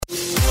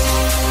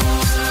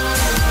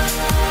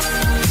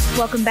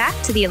Welcome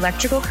back to the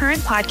Electrical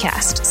Current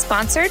Podcast,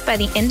 sponsored by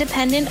the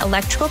Independent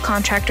Electrical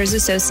Contractors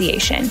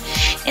Association.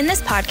 In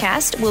this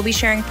podcast, we'll be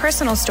sharing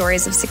personal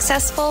stories of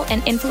successful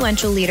and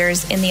influential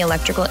leaders in the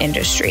electrical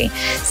industry.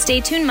 Stay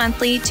tuned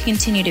monthly to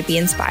continue to be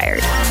inspired.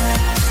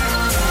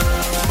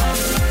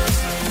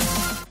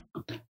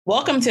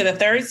 Welcome to the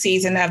third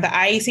season of the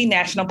IEC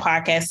National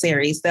Podcast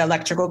Series, The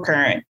Electrical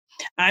Current.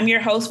 I'm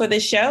your host for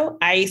this show,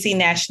 IEC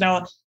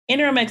National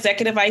Interim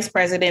Executive Vice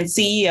President,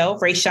 CEO,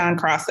 RaeShawn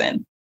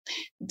Crosson.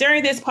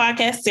 During this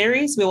podcast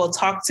series, we will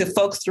talk to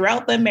folks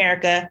throughout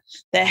America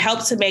that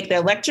help to make the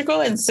electrical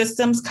and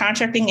systems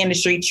contracting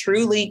industry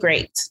truly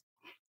great.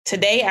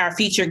 Today, our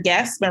featured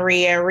guest,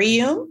 Maria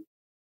Rioumine,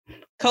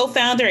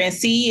 co-founder and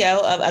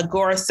CEO of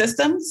Agora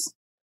Systems.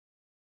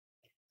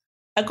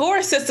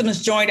 Agora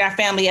Systems joined our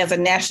family as a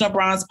National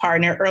Bronze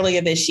Partner earlier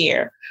this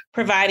year,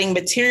 providing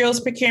materials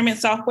procurement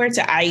software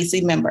to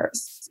IEC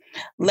members.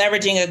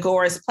 Leveraging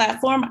Agora's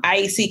platform,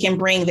 IEC can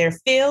bring their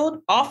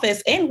field,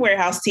 office, and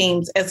warehouse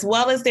teams, as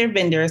well as their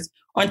vendors,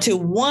 onto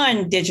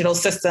one digital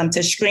system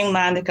to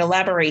streamline the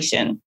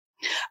collaboration.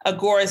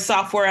 Agora's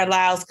software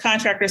allows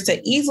contractors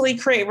to easily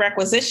create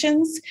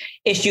requisitions,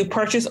 issue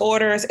purchase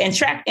orders, and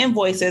track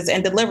invoices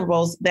and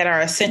deliverables that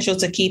are essential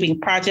to keeping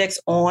projects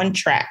on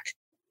track.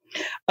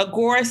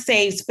 Agora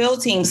saves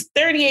field teams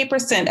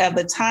 38% of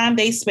the time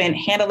they spend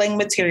handling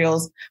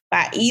materials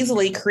by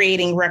easily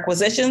creating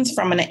requisitions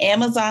from an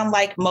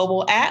Amazon-like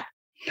mobile app,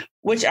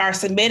 which are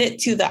submitted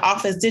to the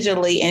office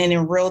digitally and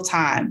in real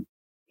time.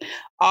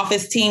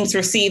 Office teams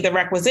receive the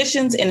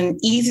requisitions in an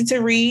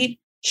easy-to-read,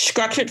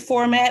 structured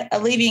format,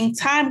 alleviating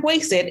time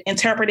wasted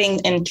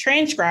interpreting and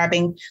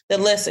transcribing the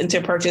list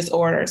into purchase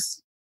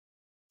orders.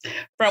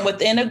 From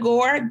within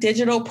Agora,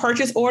 digital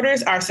purchase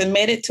orders are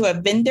submitted to a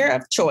vendor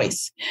of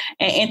choice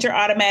and enter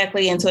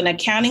automatically into an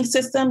accounting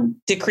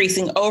system,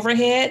 decreasing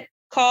overhead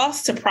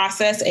costs to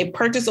process a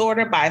purchase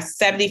order by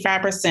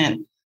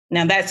 75%.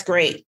 Now that's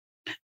great.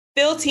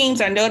 Field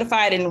teams are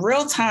notified in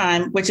real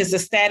time, which is the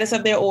status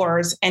of their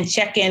orders, and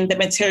check in the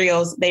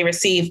materials they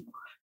receive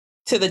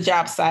to the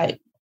job site.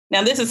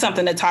 Now this is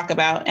something to talk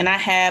about, and I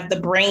have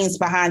the brains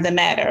behind the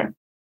matter.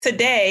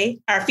 Today,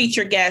 our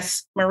featured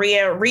guest,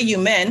 Maria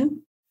Rioumine,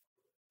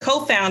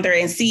 co-founder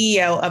and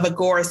CEO of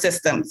Agora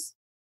Systems.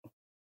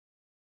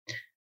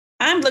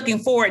 I'm looking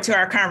forward to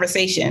our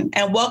conversation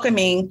and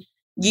welcoming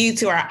you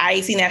to our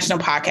IEC National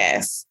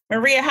Podcast.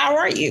 Maria, how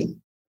are you?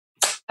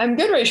 I'm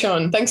good,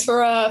 RaeShawn. Thanks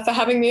for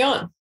having me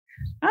on.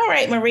 All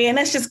right, Maria,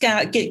 let's just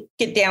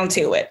get down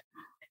to it.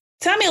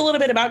 Tell me a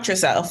little bit about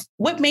yourself.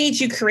 What made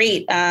you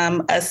create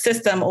a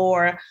system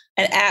or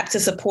an app to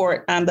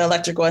support the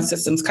electrical and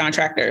systems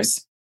contractors?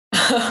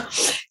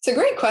 It's a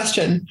great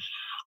question.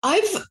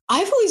 I've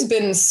always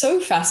been so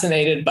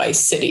fascinated by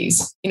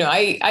cities. You know,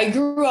 I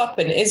grew up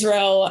in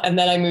Israel, and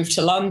then I moved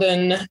to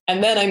London,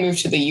 and then I moved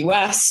to the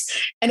US.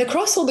 And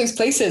across all those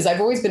places, I've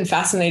always been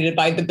fascinated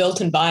by the built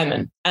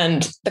environment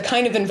and the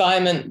kind of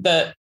environment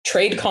that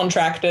trade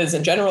contractors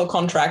and general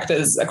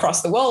contractors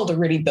across the world are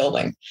really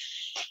building.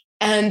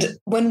 And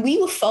when we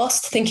were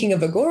first thinking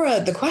of Agora,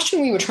 the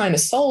question we were trying to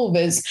solve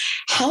is,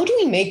 how do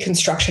we make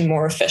construction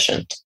more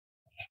efficient?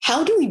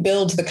 How do we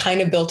build the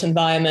kind of built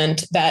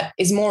environment that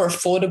is more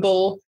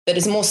affordable, that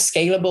is more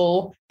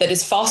scalable, that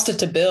is faster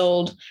to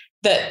build,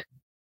 that,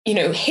 you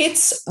know,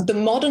 hits the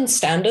modern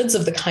standards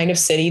of the kind of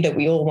city that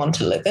we all want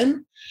to live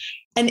in?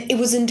 And it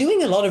was in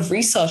doing a lot of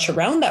research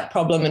around that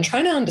problem and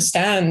trying to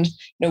understand,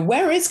 you know,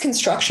 where is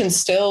construction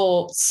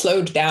still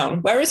slowed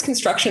down? Where is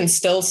construction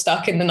still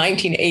stuck in the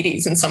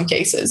 1980s in some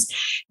cases?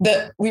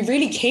 That we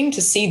really came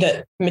to see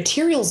that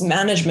materials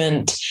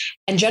management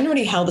and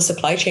generally how the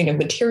supply chain of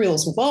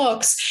materials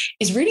works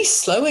is really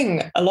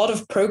slowing a lot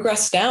of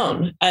progress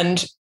down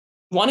and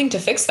wanting to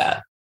fix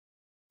that.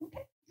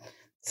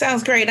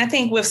 Sounds great. I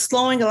think with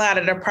slowing a lot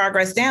of the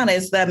progress down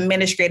is the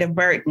administrative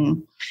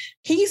burden.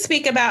 Can you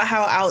speak about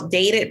how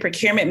outdated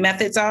procurement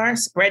methods are,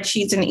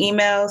 spreadsheets and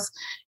emails,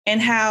 and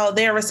how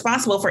they're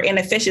responsible for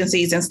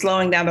inefficiencies and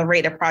slowing down the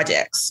rate of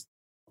projects?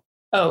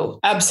 Oh,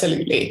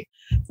 absolutely.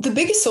 The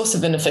biggest source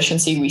of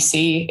inefficiency we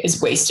see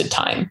is wasted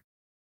time.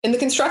 In the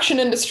construction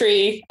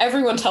industry,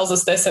 everyone tells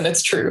us this, and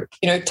it's true.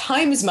 You know,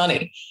 time is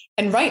money.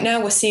 And right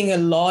now we're seeing a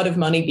lot of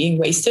money being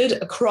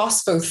wasted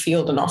across both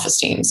field and office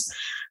teams.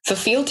 For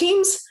field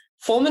teams,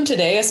 foremen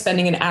today are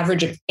spending an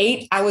average of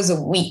 8 hours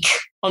a week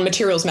on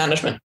materials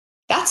management.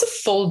 That's a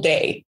full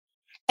day.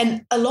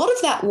 And a lot of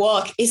that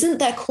work isn't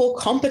their core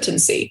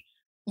competency.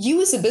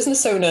 You as a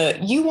business owner,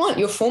 you want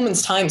your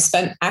foreman's time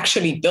spent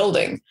actually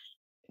building,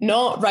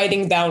 not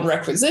writing down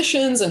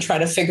requisitions and trying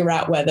to figure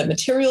out where the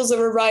materials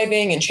are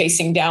arriving and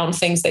chasing down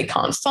things they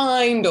can't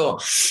find or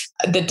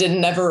that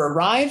never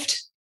arrived.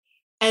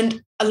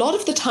 And a lot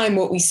of the time,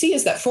 what we see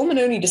is that foremen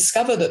only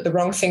discover that the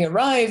wrong thing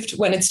arrived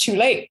when it's too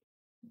late.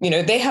 You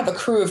know, they have a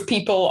crew of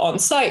people on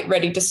site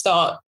ready to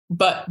start,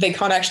 but they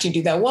can't actually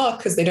do their work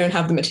because they don't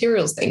have the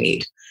materials they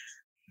need.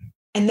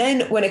 And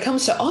then when it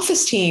comes to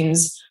office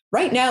teams,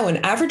 right now, an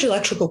average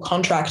electrical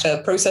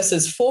contractor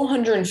processes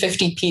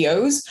 450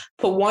 POs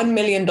per $1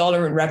 million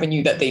in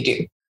revenue that they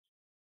do.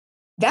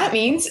 that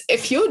means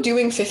if you're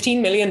doing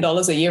 $15 million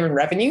a year in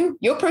revenue,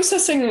 you're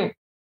processing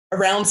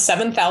around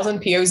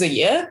 7,000 POs a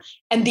year,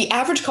 and the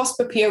average cost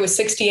per PO is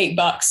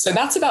 $68. So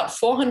that's about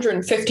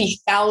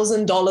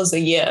 $450,000 a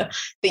year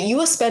that you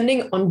are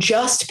spending on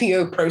just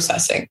PO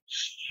processing.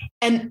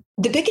 And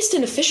the biggest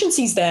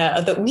inefficiencies there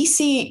are that we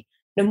see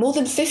more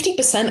than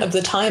 50% of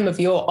the time of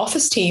your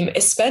office team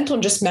is spent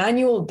on just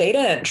manual data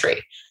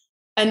entry.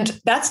 And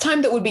that's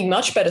time that would be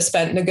much better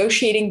spent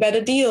negotiating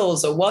better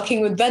deals or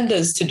working with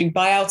vendors to do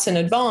buyouts in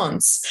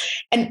advance.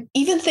 And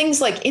even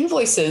things like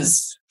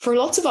invoices. For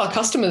lots of our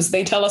customers,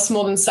 they tell us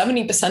more than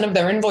 70% of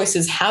their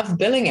invoices have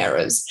billing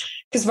errors,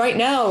 because right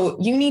now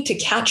you need to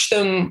catch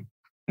them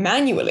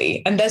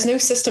manually, and there's no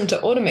system to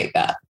automate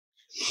that.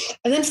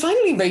 And then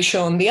finally,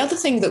 RaeShawn, the other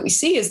thing that we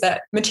see is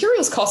that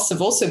materials costs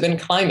have also been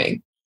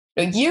climbing.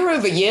 Year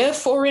over year,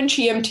 4-inch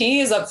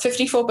EMT is up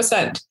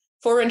 54%.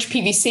 4-inch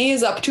PVC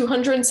is up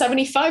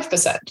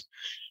 275%.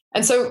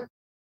 And so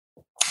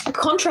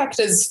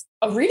contractors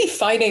are really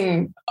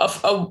fighting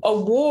a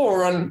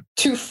war on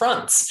two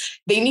fronts.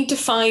 They need to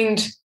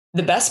find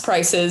the best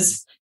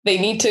prices. They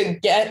need to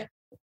get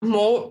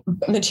more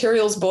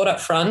materials bought up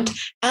front,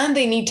 and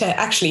they need to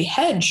actually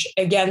hedge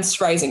against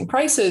rising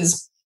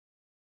prices.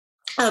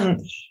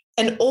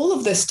 And all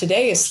of this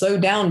today is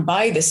slowed down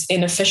by this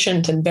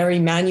inefficient and very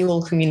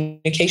manual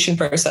communication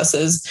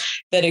processes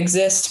that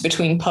exist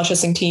between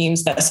purchasing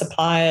teams, their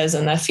suppliers,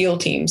 and their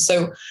field teams.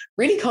 So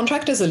really,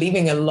 contractors are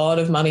leaving a lot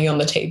of money on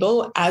the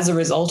table as a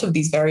result of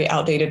these very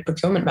outdated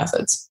procurement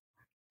methods.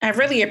 I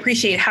really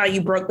appreciate how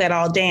you broke that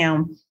all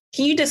down.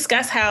 Can you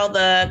discuss how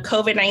the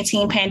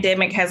COVID-19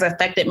 pandemic has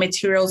affected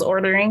materials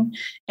ordering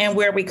and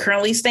where we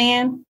currently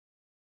stand?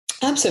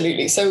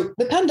 Absolutely. So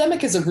the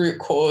pandemic is a root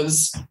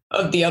cause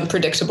of the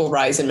unpredictable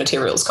rise in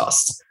materials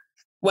costs.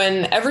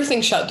 When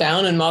everything shut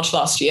down in March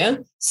last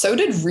year, so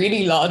did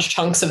really large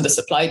chunks of the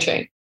supply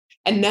chain.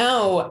 And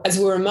now, as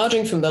we're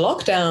emerging from the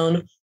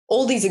lockdown,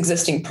 all these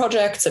existing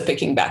projects are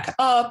picking back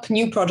up,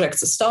 new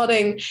projects are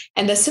starting,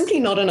 and there's simply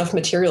not enough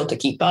material to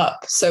keep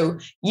up. So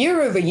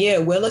year over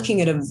year, we're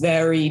looking at a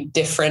very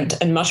different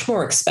and much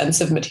more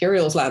expensive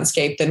materials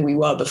landscape than we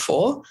were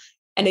before.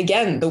 And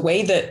again, the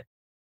way that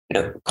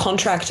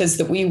contractors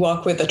that we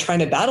work with are trying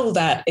to battle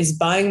that is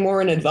buying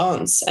more in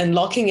advance and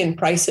locking in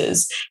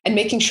prices and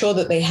making sure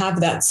that they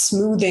have that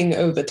smoothing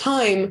over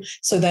time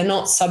so they're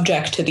not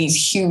subject to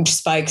these huge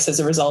spikes as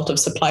a result of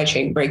supply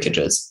chain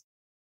breakages.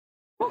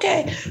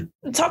 Okay.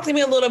 Talk to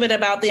me a little bit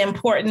about the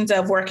importance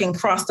of working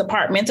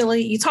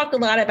cross-departmentally. You talked a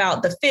lot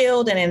about the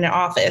field and in the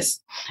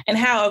office and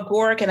how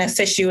Agora can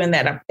assist you in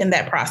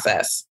that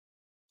process.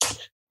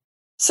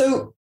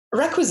 So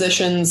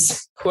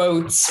requisitions,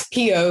 quotes,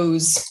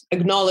 POs,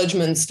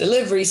 acknowledgements,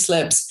 delivery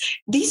slips,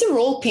 these are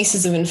all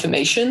pieces of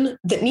information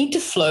that need to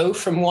flow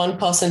from one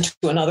person to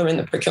another in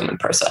the procurement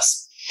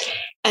process.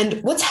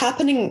 And what's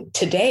happening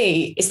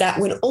today is that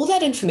when all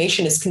that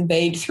information is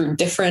conveyed through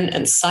different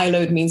and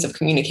siloed means of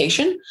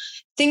communication,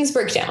 things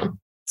break down.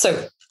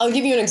 So I'll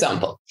give you an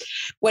example.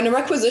 When a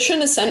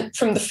requisition is sent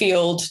from the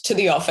field to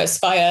the office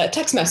via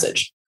text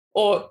message,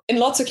 or in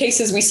lots of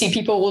cases, we see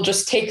people will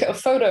just take a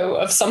photo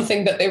of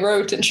something that they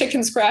wrote in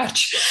Chicken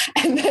Scratch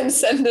and then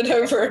send it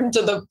over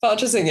to the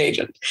purchasing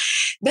agent.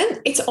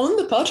 Then it's on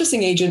the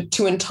purchasing agent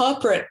to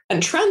interpret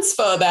and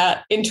transfer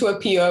that into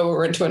a PO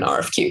or into an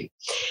RFQ.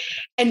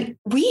 And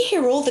we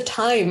hear all the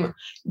time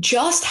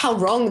just how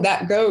wrong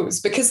that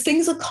goes because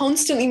things are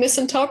constantly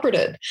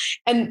misinterpreted.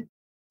 And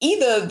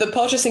either the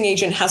purchasing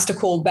agent has to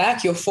call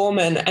back your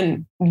foreman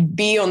and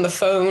be on the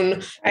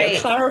phone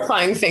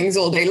clarifying things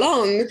all day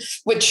long,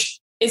 which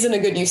isn't a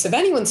good use of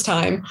anyone's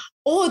time,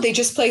 or they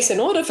just place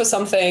an order for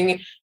something.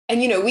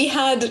 And, we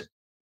had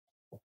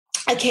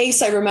a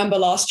case I remember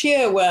last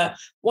year where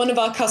one of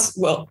our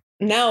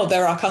now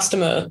they're our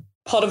customer.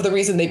 Part of the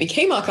reason they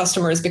became our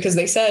customer is because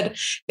they said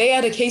they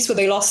had a case where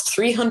they lost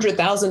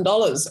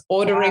 $300,000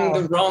 ordering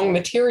the wrong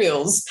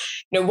materials,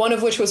 one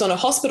of which was on a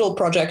hospital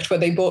project where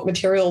they bought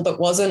material that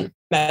wasn't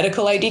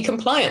medical ID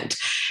compliant.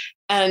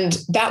 And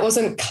that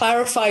wasn't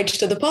clarified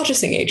to the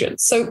purchasing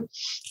agent. So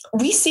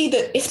we see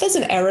that if there's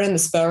an error in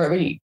this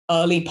very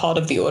early part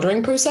of the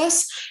ordering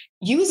process,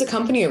 you as a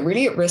company are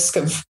really at risk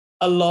of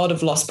a lot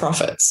of lost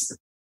profits.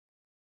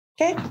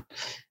 Okay.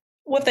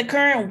 With the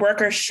current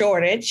worker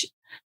shortage,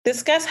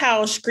 discuss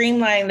how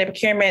streamlining the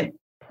procurement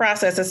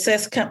process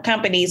assists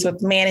companies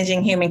with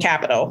managing human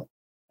capital.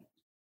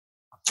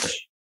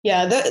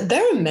 Yeah,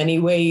 there are many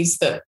ways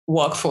that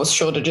workforce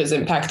shortages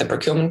impact the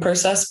procurement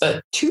process,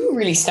 but two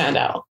really stand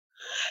out.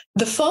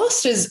 The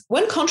first is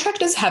when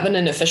contractors have an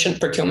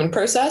inefficient procurement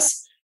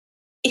process,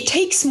 it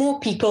takes more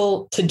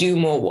people to do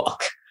more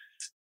work.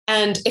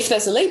 And if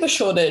there's a labor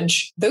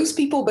shortage, those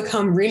people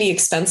become really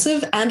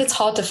expensive and it's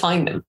hard to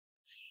find them.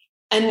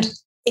 And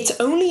it's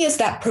only as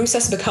that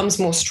process becomes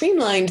more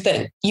streamlined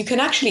that you can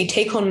actually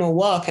take on more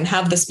work and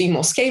have this be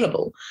more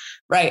scalable,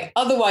 right?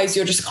 Otherwise,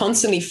 you're just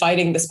constantly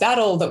fighting this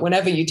battle that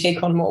whenever you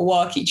take on more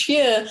work each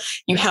year,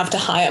 you have to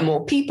hire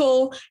more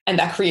people, and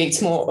that creates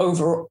more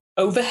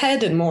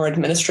overhead and more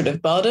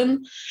administrative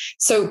burden.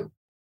 So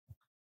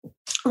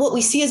what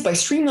we see is by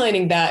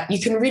streamlining that, you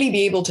can really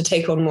be able to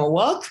take on more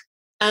work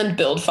and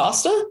build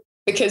faster,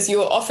 because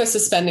your office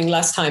is spending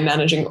less time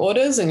managing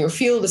orders and your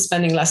field is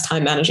spending less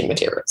time managing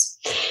materials.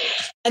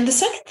 And the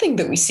second thing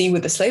that we see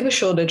with this labor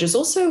shortage is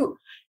also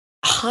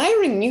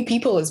hiring new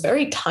people is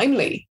very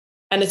timely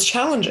and it's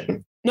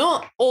challenging.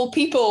 Not all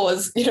people,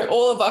 as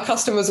all of our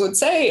customers would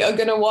say, are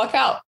going to work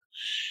out.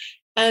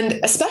 And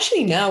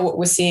especially now, what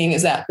we're seeing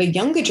is that the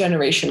younger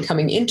generation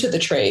coming into the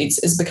trades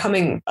is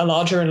becoming a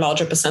larger and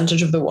larger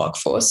percentage of the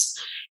workforce.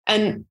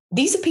 And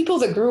these are people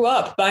that grew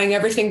up buying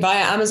everything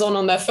via Amazon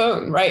on their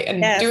phone, right?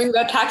 And doing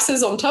their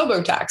taxes on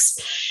TurboTax.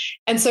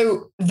 And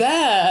so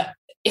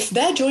if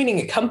they're joining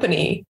a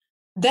company,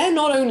 they're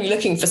not only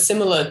looking for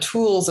similar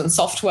tools and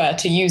software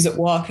to use at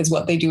work as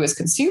what they do as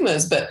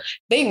consumers, but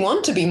they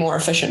want to be more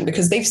efficient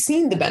because they've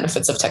seen the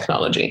benefits of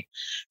technology.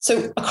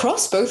 So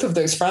across both of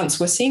those fronts,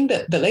 we're seeing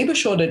that the labor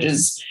shortage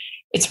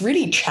it's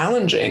really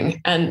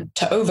challenging. And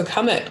to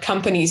overcome it,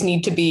 companies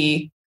need to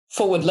be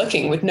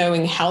forward-looking with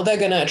knowing how they're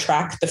going to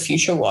attract the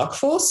future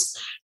workforce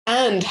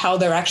and how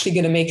they're actually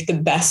going to make the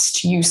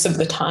best use of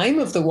the time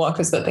of the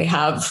workers that they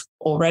have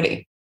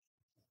already.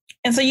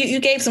 And so you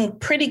gave some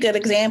pretty good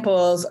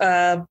examples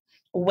of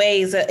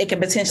ways that it can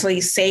potentially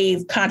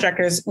save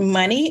contractors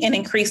money and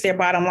increase their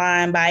bottom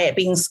line by it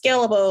being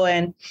scalable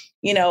and,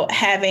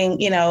 having,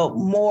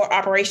 more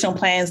operational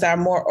plans that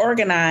are more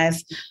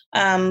organized.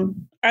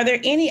 Are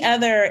there any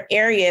other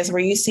areas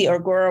where you see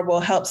Agora will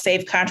help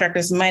save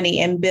contractors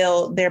money and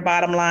build their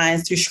bottom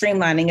lines through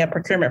streamlining a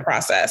procurement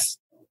process?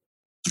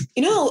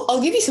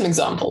 I'll give you some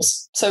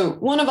examples. So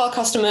one of our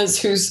customers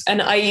who's an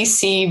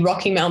IEC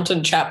Rocky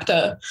Mountain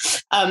chapter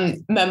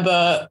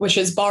member, which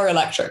is Bar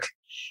Electric,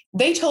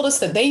 they told us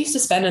that they used to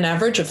spend an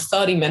average of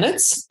 30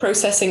 minutes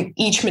processing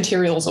each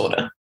materials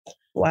order.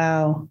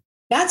 Wow.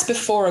 That's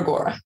before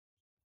Agora.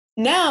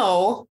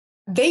 Now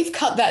they've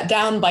cut that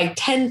down by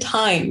 10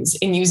 times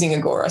in using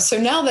Agora. So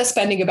now they're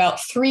spending about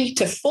 3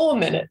 to 4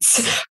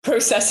 minutes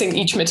processing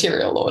each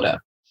material order.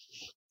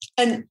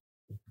 And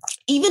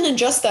even in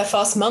just their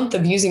first month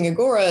of using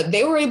Agora,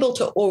 they were able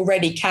to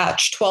already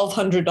catch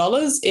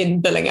 $1,200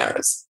 in billing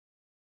errors.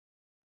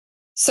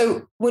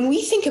 So when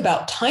we think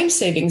about time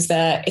savings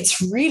there,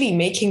 it's really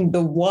making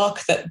the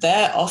work that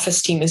their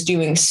office team is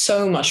doing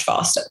so much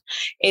faster.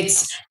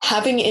 It's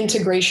having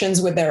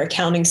integrations with their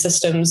accounting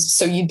systems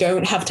so you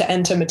don't have to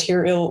enter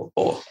material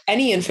or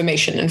any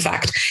information, in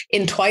fact,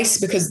 in twice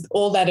because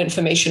all that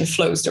information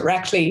flows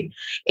directly.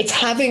 It's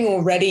having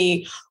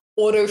already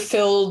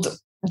auto-filled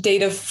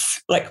data,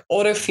 like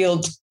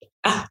auto-filled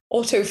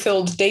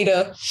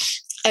data,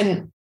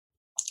 and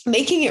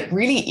making it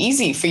really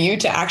easy for you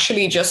to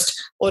actually just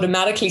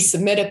automatically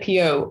submit a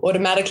PO,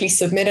 automatically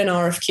submit an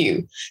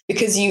RFQ,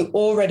 because you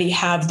already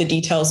have the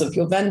details of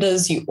your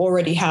vendors, you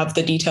already have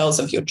the details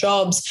of your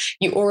jobs,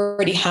 you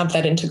already have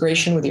that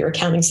integration with your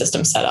accounting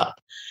system set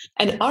up.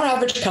 And our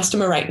average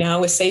customer right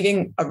now is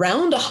saving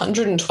around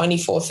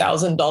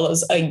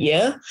 $124,000 a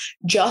year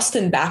just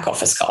in back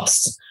office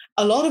costs,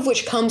 a lot of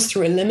which comes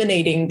through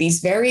eliminating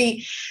these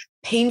very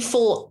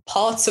painful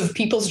parts of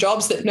people's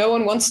jobs that no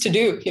one wants to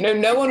do.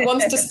 No one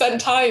wants to spend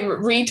time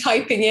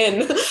retyping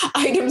in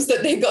items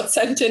that they got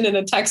sent in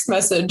a text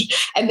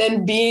message and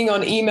then being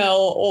on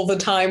email all the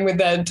time with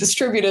their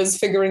distributors,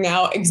 figuring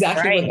out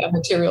exactly what that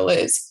material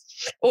is.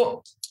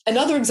 Or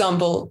another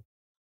example,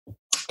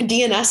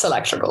 DNS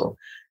Electrical,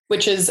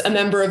 which is a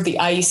member of the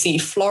IEC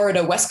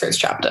Florida West Coast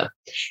chapter.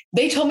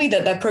 They told me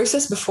that their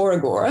process before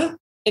Agora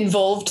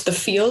involved the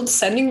field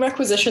sending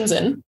requisitions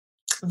in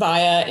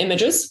via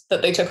images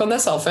that they took on their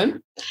cell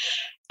phone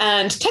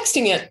and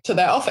texting it to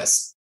their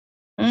office.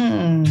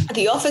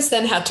 The office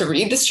then had to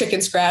read this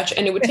chicken scratch,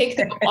 and it would take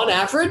them on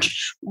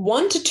average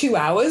 1 to 2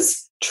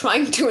 hours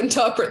trying to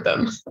interpret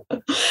them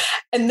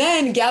and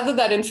then gather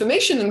that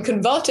information and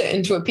convert it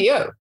into a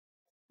PO.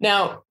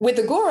 Now, with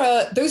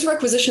Agora, those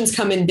requisitions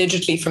come in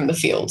digitally from the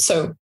field.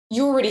 So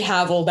you already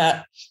have all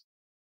that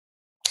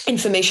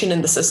information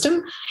in the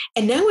system.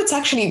 And now it's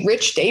actually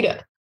rich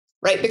data,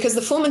 right? Because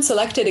the foreman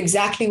selected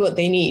exactly what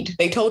they need.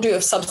 They told you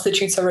if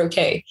substitutes are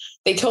okay.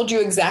 They told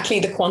you exactly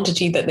the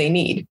quantity that they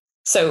need.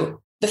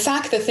 So the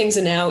fact that things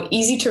are now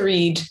easy to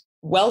read,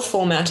 well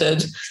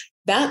formatted,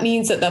 that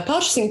means that their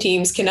purchasing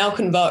teams can now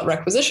convert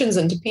requisitions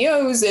into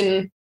POs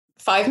in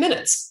 5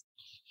 minutes.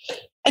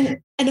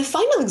 And a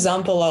final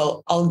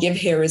example I'll give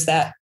here is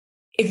that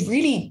it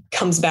really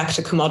comes back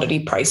to commodity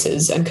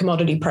prices and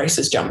commodity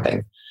prices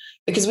jumping.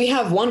 Because we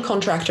have one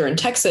contractor in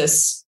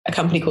Texas, a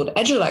company called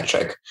Edge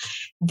Electric.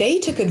 They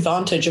took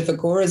advantage of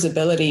Agora's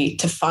ability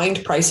to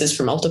find prices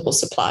for multiple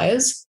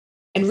suppliers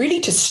and really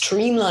to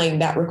streamline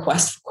that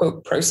request for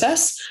quote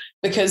process.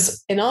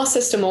 Because in our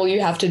system, all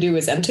you have to do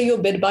is enter your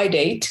bid by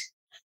date,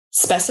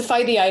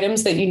 specify the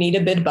items that you need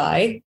a bid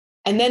by,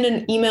 and then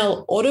an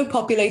email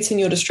auto-populates in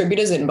your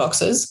distributors'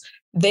 inboxes.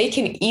 They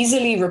can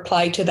easily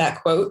reply to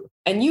that quote,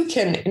 and you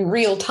can, in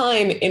real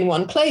time, in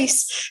one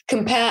place,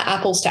 compare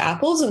apples to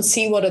apples and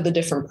see what are the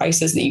different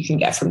prices that you can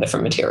get from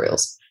different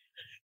materials.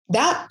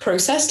 that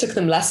process took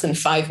them less than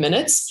 5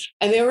 minutes,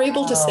 and they were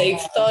able to save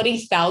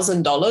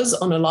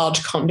 $30,000 on a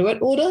large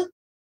conduit order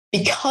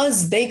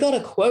because they got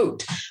a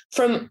quote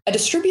from a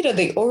distributor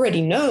they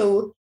already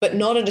know, but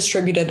not a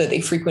distributor that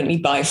they frequently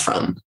buy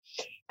from.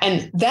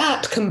 And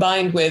that,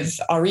 combined with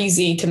our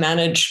easy to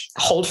manage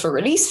hold for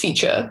release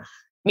feature,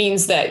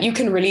 means that you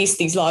can release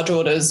these large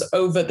orders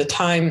over the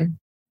time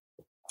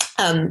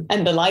and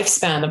the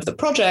lifespan of the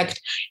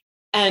project,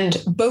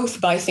 and both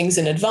buy things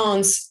in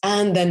advance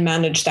and then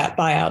manage that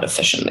buyout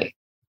efficiently.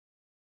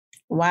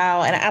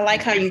 Wow. And I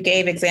like how you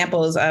gave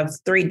examples of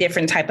 3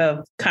 different type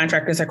of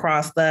contractors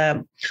across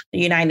the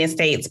United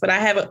States. But I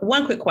have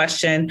one quick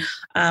question.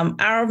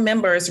 Our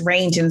members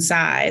range in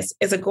size.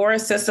 Is Agora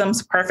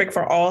Systems perfect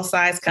for all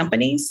size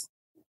companies?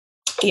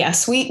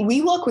 Yes,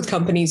 we work with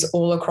companies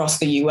all across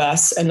the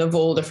US and of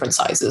all different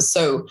sizes.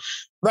 So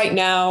right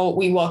now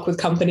we work with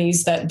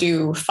companies that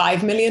do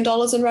 $5 million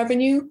in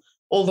revenue,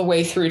 all the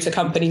way through to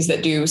companies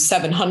that do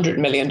 $700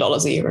 million a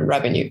year in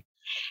revenue.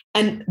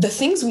 And the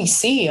things we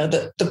see are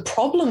that the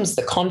problems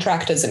that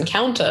contractors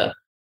encounter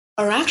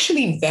are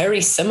actually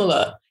very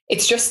similar.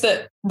 It's just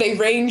that they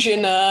range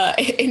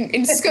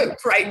in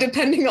scope, right?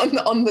 Depending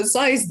on the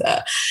size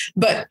there.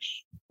 But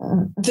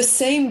the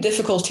same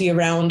difficulty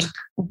around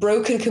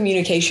broken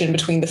communication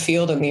between the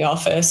field and the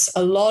office,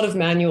 a lot of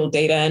manual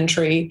data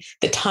entry,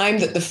 the time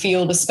that the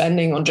field is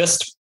spending on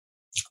just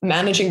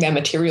managing their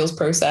materials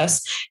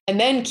process, and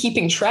then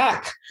keeping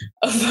track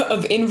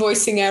of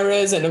invoicing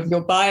errors and of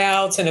your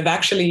buyouts and of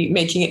actually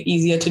making it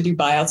easier to do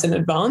buyouts in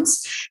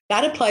advance.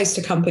 That applies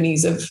to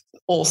companies of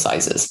all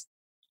sizes.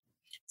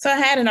 So I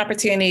had an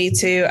opportunity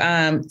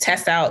to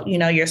test out,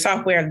 your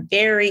software,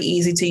 very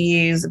easy to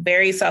use,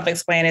 very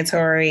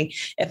self-explanatory.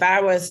 If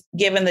I was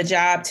given the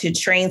job to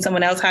train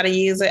someone else how to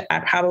use it, I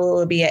probably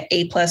would be an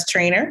A+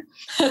 trainer.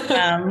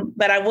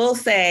 But I will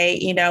say,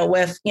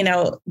 with,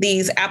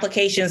 these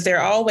applications,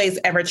 they're always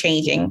ever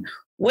changing.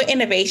 What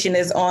innovation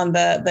is on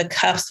the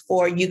cusp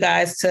for you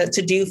guys to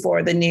do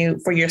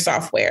for your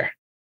software?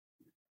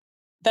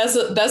 There's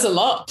a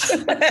lot.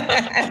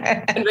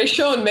 And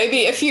RaeShawn,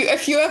 maybe if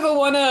you ever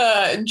want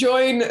to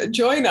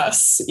join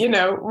us,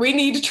 we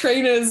need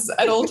trainers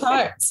at all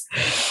times.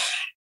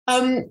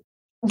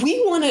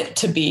 We want it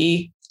to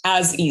be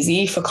as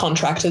easy for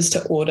contractors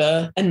to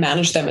order and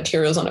manage their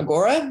materials on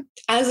Agora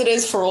as it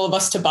is for all of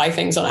us to buy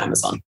things on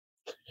Amazon.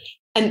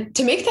 And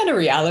to make that a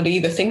reality,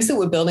 the things that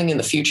we're building in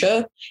the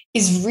future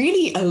is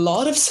really a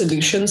lot of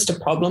solutions to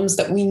problems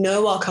that we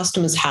know our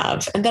customers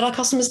have and that our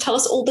customers tell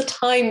us all the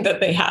time that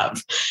they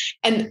have.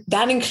 And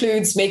that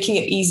includes making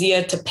it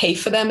easier to pay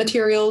for their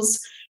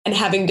materials and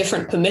having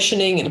different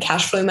permissioning and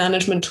cash flow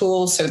management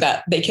tools so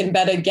that they can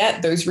better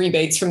get those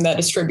rebates from their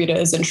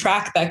distributors and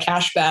track their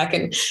cash back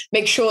and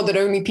make sure that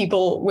only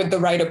people with the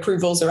right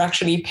approvals are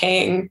actually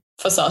paying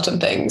for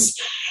certain things.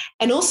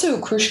 And also,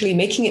 crucially,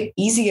 making it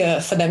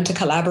easier for them to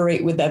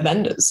collaborate with their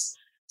vendors.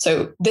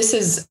 So this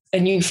is a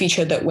new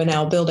feature that we're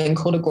now building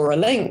called Agora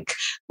Link,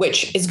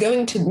 which is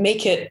going to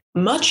make it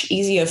much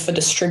easier for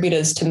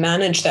distributors to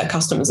manage their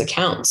customers'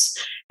 accounts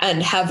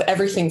and have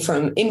everything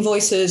from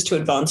invoices to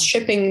advanced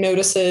shipping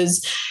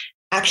notices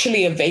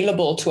actually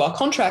available to our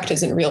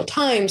contractors in real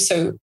time.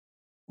 So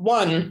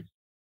one,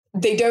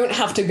 they don't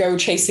have to go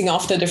chasing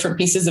after different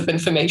pieces of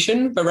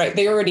information, but right,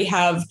 they already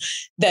have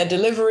their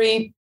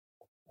delivery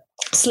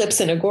slips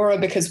in Agora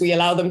because we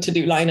allow them to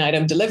do line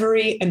item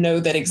delivery and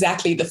know that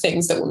exactly the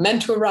things that were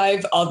meant to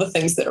arrive are the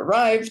things that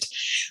arrived.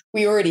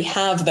 We already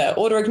have the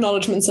order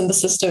acknowledgements in the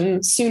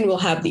system. Soon we'll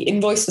have the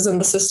invoices in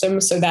the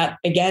system. So that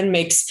again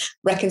makes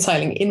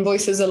reconciling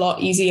invoices a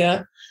lot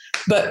easier.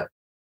 But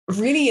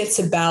really it's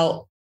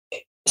about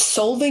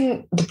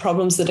solving the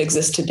problems that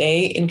exist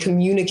today in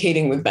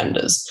communicating with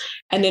vendors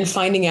and then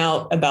finding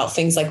out about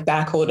things like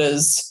back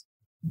orders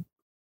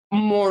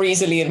more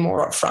easily and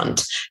more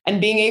upfront, and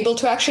being able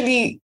to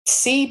actually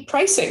see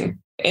pricing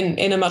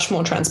in a much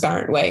more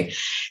transparent way.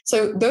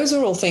 So those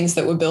are all things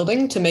that we're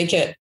building to make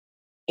it,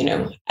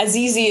 as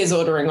easy as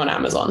ordering on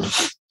Amazon.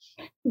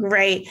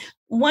 Great.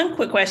 One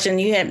quick question.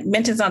 You had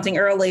mentioned something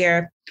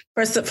earlier.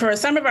 For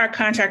some of our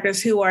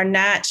contractors who are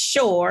not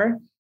sure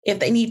if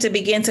they need to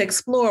begin to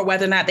explore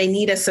whether or not they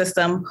need a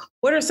system,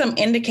 what are some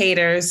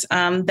indicators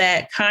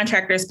that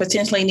contractors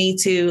potentially need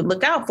to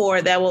look out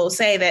for that will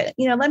say that,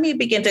 let me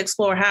begin to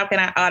explore how can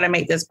I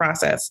automate this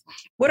process?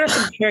 What are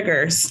some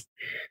triggers?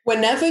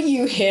 Whenever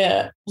you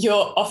hear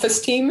your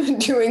office team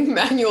doing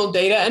manual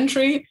data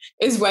entry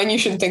is when you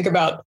should think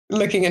about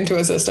looking into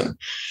a system.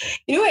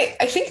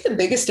 I think the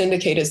biggest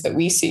indicators that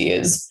we see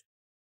is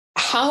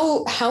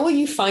how are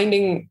you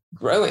finding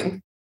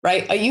growing?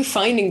 Right? Are you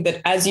finding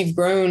that as you've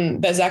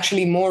grown, there's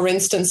actually more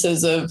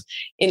instances of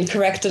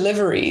incorrect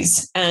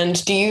deliveries?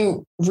 And do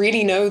you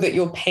really know that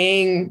you're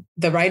paying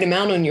the right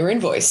amount on your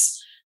invoice?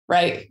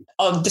 Right?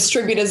 Are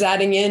distributors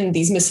adding in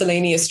these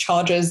miscellaneous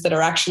charges that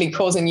are actually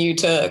causing you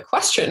to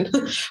question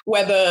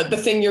whether the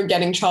thing you're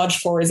getting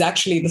charged for is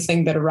actually the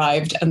thing that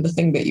arrived and the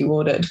thing that you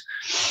ordered?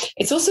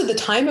 It's also the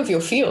time of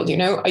your field.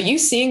 Are you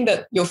seeing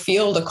that your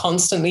field are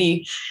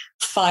constantly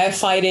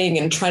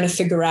firefighting and trying to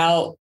figure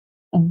out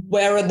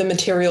where are the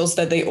materials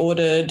that they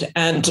ordered,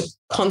 and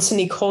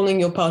constantly calling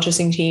your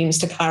purchasing teams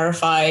to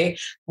clarify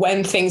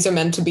when things are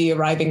meant to be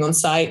arriving on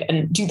site,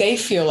 and do they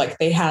feel like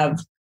they have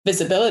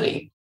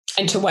visibility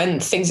into when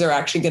things are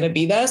actually going to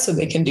be there so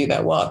they can do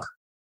their work.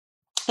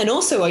 And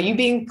also, are you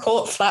being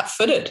caught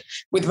flat-footed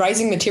with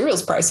rising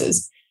materials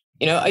prices?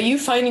 Are you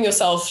finding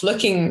yourself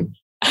looking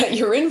at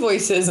your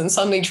invoices and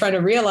suddenly trying to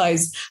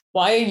realize,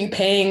 why are you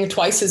paying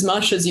twice as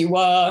much as you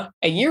were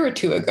a year or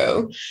two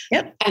ago?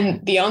 Yep.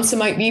 And the answer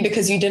might be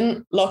because you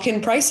didn't lock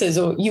in prices,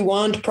 or you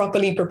weren't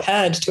properly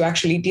prepared to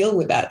actually deal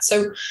with that.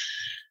 So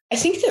I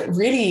think that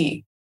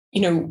really,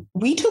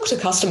 we talk to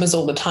customers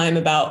all the time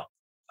about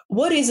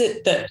what is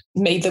it that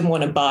made them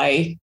want to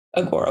buy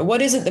Agora?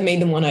 What is it that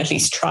made them want to at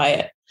least try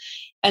it?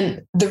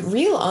 And the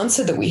real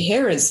answer that we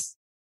hear is,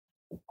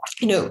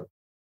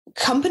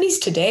 companies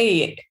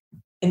today,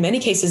 in many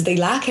cases, they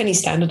lack any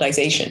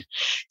standardization.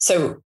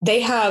 So they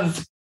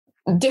have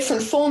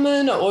different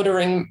foremen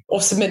ordering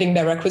or submitting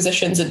their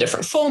requisitions in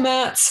different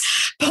formats.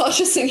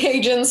 Purchasing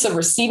agents are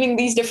receiving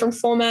these different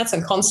formats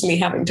and constantly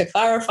having to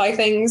clarify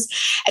things.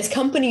 As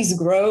companies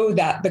grow,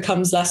 that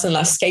becomes less and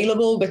less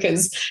scalable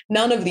because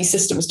none of these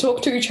systems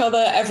talk to each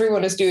other.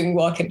 Everyone is doing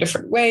work in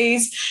different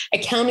ways.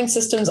 Accounting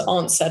systems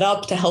aren't set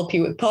up to help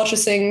you with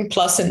purchasing.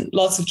 Plus, in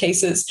lots of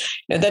cases,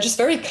 they're just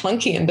very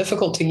clunky and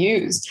difficult to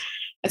use.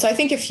 And so I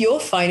think if you're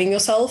finding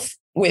yourself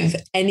with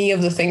any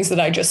of the things that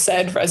I just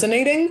said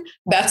resonating,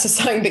 that's a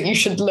sign that you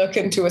should look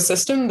into a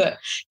system that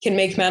can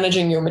make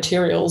managing your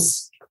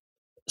materials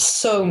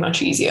so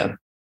much easier.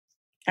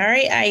 All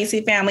right,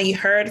 IEC family, you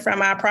heard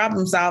from our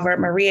problem solver.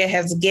 Maria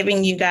has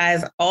given you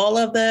guys all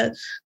of the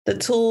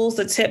tools,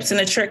 the tips, and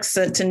the tricks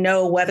to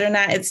know whether or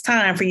not it's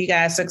time for you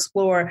guys to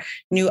explore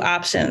new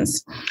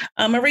options.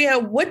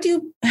 Maria,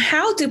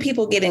 how do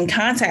people get in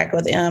contact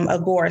with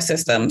Agora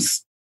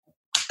Systems?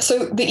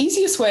 So the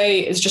easiest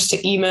way is just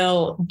to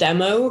email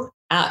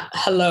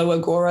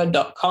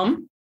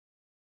demo@helloagora.com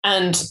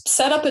and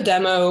set up a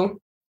demo.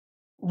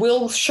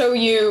 We'll show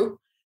you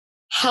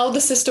how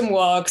the system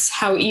works,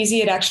 how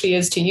easy it actually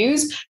is to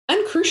use,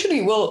 and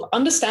crucially, we'll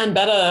understand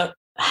better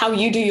how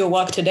you do your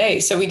work today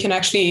so we can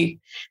actually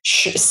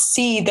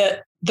see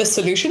that the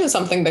solution is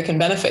something that can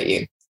benefit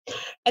you.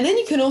 And then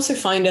you can also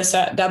find us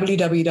at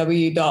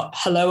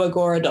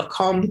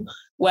www.helloagora.com,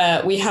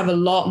 where we have a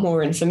lot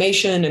more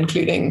information,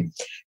 including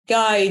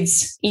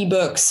guides,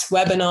 ebooks,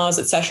 webinars,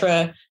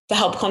 etc., to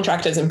help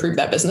contractors improve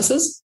their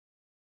businesses.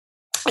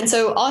 And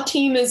so our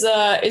team is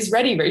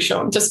ready,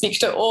 RaeShawn, to speak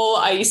to all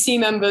IEC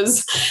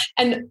members.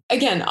 And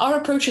again, our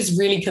approach is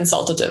really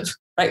consultative,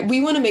 right?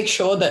 We want to make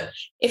sure that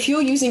if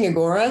you're using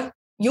Agora,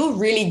 you're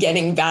really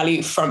getting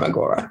value from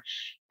Agora.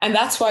 And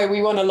that's why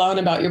we want to learn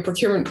about your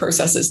procurement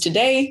processes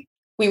today.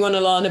 We want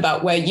to learn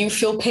about where you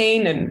feel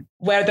pain and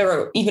where there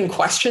are even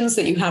questions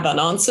that you have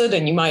unanswered,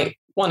 and you might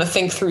want to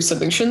think through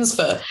solutions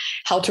for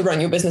how to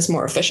run your business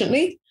more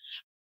efficiently.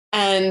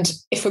 And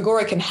if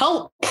Agora can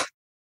help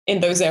in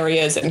those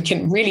areas and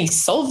can really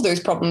solve those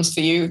problems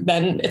for you,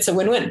 then it's a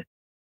win-win.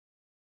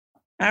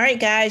 All right,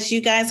 guys,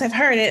 you guys have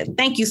heard it.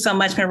 Thank you so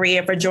much,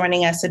 Maria, for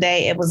joining us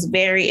today. It was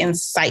very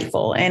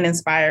insightful and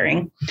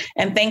inspiring.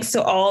 And thanks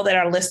to all that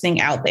are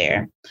listening out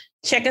there.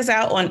 Check us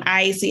out on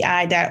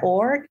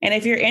ieci.org. And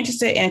if you're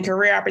interested in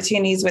career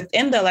opportunities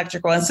within the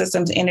electrical and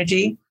systems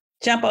energy,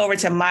 jump over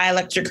to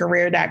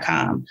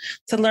myelectriccareer.com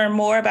to learn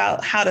more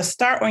about how to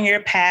start on your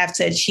path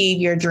to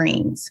achieve your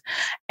dreams.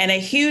 And a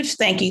huge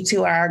thank you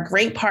to our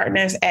great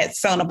partners at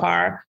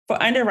Sonepar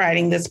for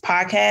underwriting this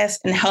podcast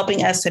and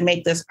helping us to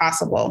make this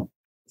possible.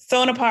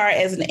 Sonepar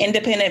is an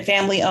independent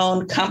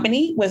family-owned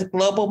company with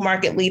global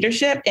market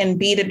leadership in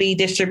B2B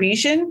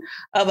distribution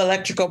of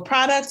electrical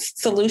products,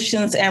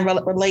 solutions, and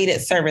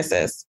related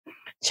services.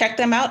 Check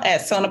them out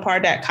at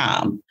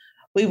sonepar.com.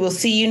 We will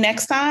see you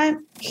next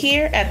time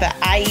here at the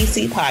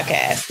IEC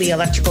podcast, The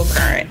Electrical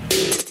Current.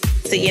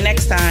 See you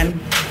next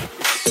time.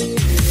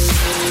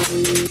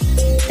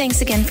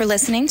 Thanks again for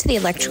listening to the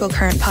Electrical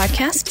Current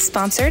podcast,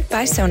 sponsored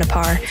by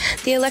Sonepar.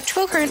 The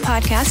Electrical Current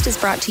podcast is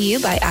brought to you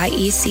by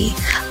IEC.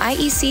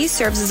 IEC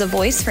serves as a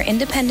voice for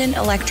independent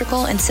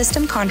electrical and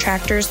system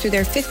contractors through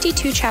their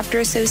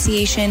 52-chapter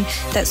association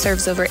that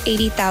serves over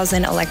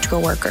 80,000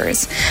 electrical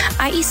workers.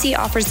 IEC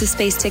offers the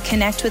space to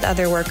connect with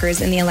other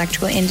workers in the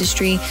electrical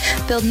industry,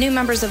 build new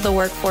members of the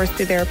workforce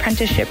through their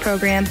apprenticeship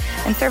program,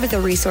 and serve as a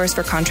resource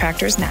for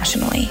contractors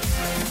nationally.